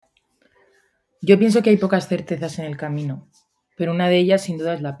Yo pienso que hay pocas certezas en el camino, pero una de ellas sin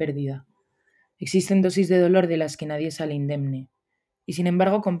duda es la pérdida. Existen dosis de dolor de las que nadie sale indemne, y sin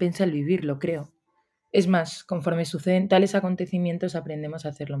embargo compensa el vivirlo, creo. Es más, conforme suceden tales acontecimientos aprendemos a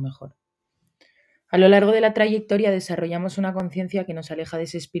hacerlo mejor. A lo largo de la trayectoria desarrollamos una conciencia que nos aleja de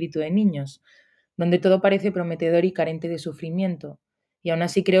ese espíritu de niños, donde todo parece prometedor y carente de sufrimiento, y aún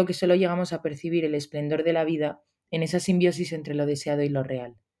así creo que solo llegamos a percibir el esplendor de la vida en esa simbiosis entre lo deseado y lo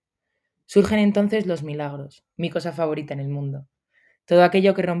real. Surgen entonces los milagros, mi cosa favorita en el mundo. Todo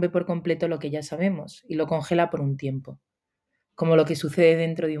aquello que rompe por completo lo que ya sabemos y lo congela por un tiempo, como lo que sucede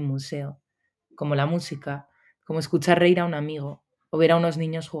dentro de un museo, como la música, como escuchar reír a un amigo o ver a unos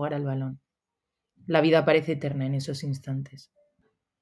niños jugar al balón. La vida parece eterna en esos instantes.